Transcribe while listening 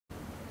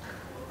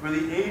For the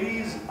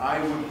 80s,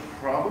 I would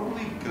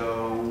probably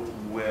go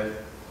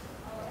with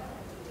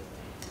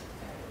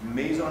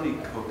Maison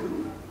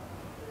Ikoku,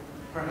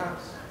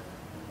 perhaps.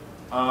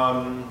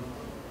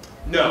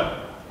 No,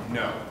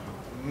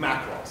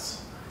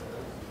 Macross.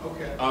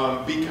 Okay.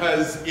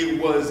 Because it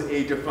was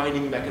a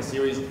defining mecha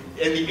series, and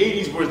the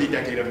 80s were the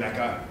decade of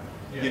mecha,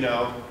 Yeah. you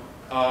know?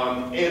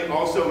 And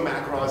also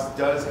Macross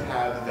does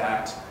have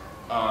that,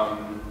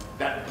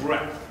 that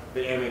breadth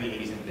that anime in the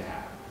 80s needed to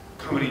have.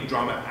 Comedy,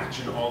 drama,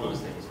 action, all those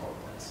things all at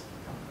once.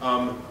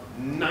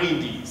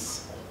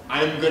 90s,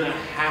 I'm gonna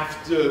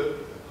have to,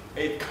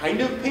 it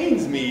kind of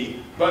pains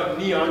me, but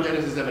Neon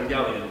Genesis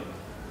Evangelion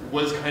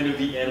was kind of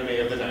the anime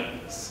of the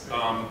 90s.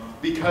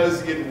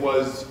 Because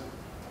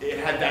it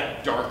had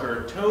that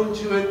darker tone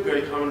to it,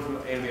 very common from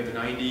the anime of the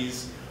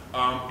 90s.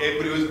 But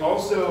it was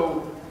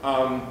also,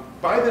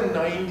 by the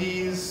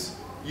 90s,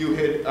 you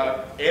had,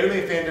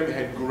 anime fandom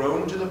had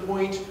grown to the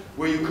point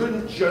where you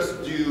couldn't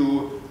just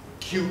do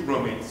cute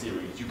romance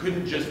series. You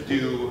couldn't just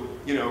do,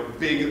 you know,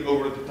 big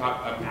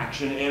over-the-top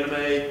action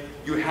anime.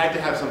 You had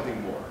to have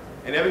something more.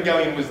 And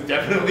Evangelion was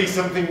definitely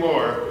something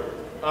more.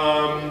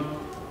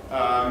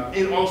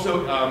 And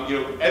also, you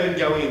know,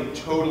 Evangelion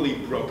totally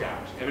broke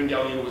out.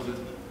 Evangelion was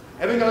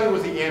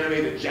the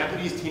anime that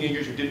Japanese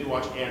teenagers who didn't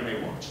watch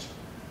anime watched.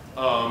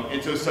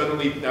 And so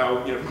suddenly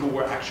now, you know, people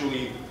were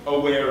actually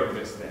aware of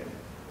this thing.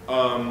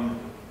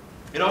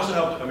 It also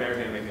helped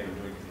American anime fandom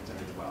doing things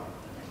as well.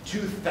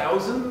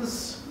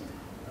 2000s,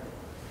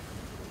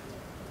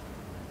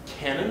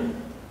 canon,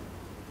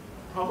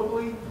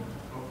 probably.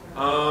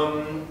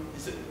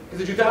 Because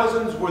the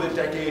 2000s were the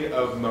decade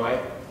of moe.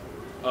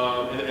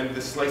 And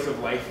the slice of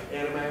life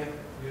anime.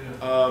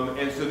 Yeah.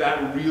 And so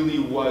that really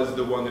was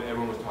the one that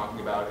everyone was talking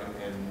about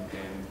and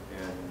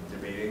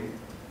debating.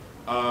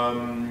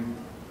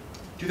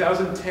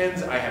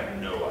 2010s, I have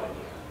no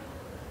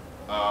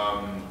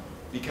idea.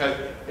 Because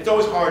it's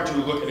always hard to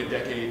look at a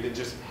decade that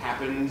just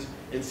happened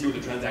and see what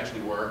the trends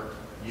actually were.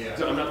 Yeah.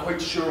 So I'm not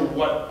quite sure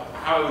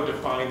how I would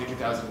define the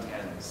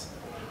 2010s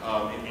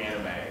in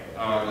anime.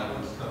 That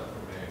was tough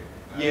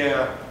for me.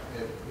 Yeah.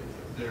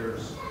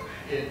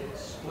 It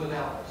split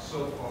out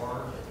so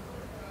far.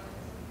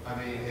 I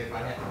mean, if I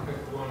had to pick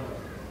one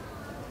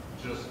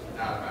just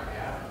out of my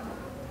hat,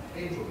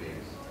 Angel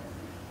Beats.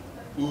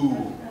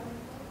 Ooh.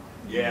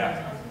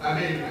 Yeah. I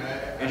mean,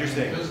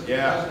 Interesting. Just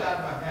Yeah. out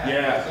of my hat,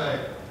 Yeah.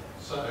 say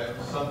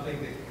something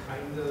that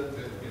kind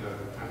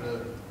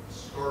of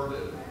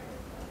started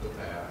the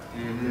path.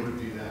 Mm-hmm. It would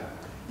be that.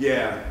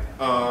 Yeah.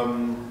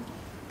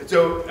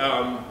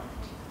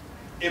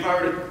 If I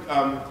were to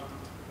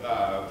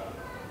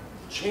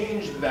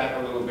change that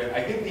a little bit,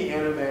 I think the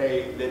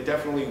anime that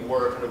definitely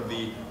were kind of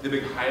the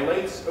big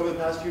highlights over the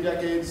past few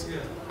decades,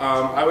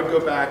 I would go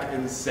back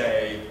and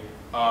say,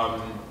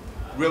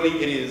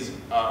 really it is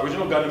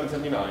original Gundam in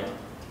 '79,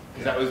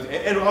 because that was,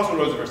 and also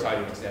Rose of Versailles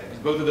to an extent,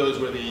 because both of those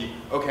were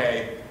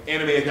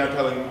anime is now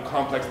telling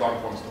complex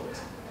long-form stories.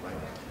 Right?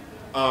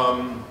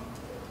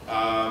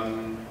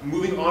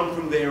 Moving on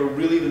from there,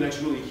 really the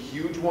next really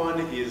huge one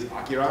is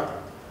Akira,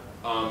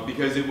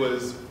 because it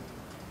was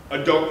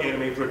adult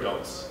anime for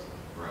adults.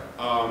 Right.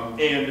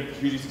 And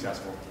hugely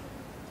successful.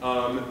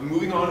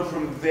 Moving on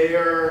from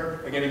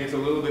there, again, it gets a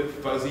little bit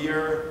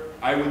fuzzier.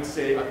 I would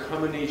say a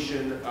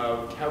combination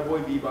of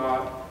Cowboy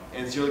Bebop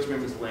and Serial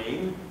Experiments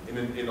Lain in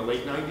the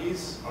late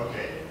 90s.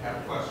 Okay, have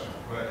a question.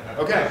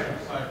 Okay.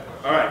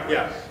 All right,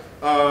 yeah.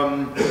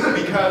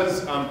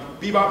 Because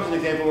Bebop is an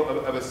example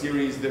of a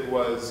series that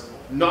was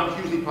not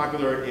hugely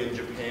popular in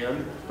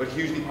Japan, but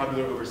hugely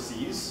popular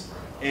overseas.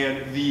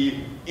 And the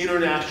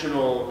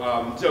international,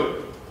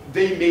 so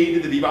they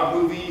made the Bebop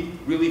movie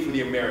really for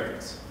the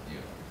Americans.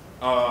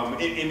 Yeah.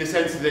 In the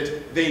sense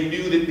that they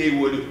knew that they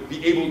would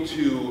be able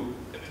to,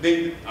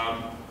 they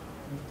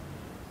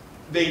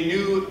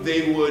knew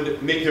they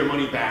would make their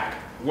money back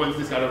once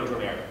this got over to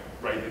America,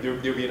 right?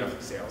 There'd be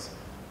enough sales.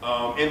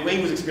 And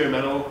Lain was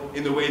experimental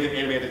in the way that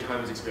anime at the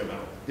time was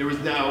experimental. There was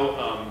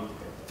now,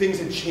 things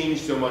had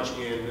changed so much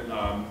in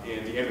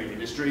the anime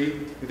industry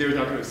that there was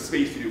now kind of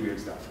space to do weird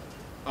stuff.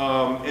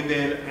 And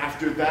then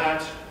after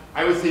that,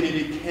 I would say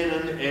maybe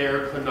Kennen,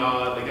 Air,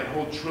 Clannad, like that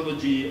whole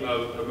trilogy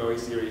of moe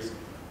series.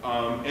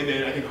 And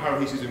then I think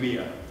Haruhi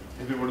Suzumiya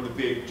has been one of the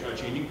big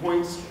changing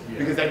points,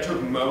 because that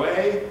took moe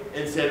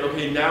and said,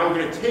 okay, now we're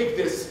going to take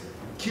this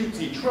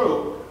cutesy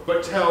trope,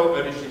 but tell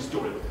an interesting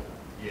story with it,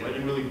 right,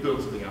 and really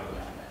build something out of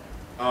that.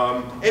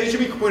 And it should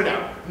be pointed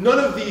out, none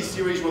of these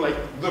series were like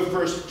the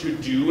first to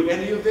do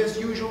any of this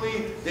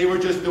usually. They were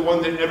just the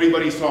one that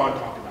everybody saw and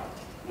talked about,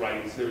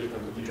 right? So they were just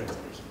kind of the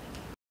trendsetters.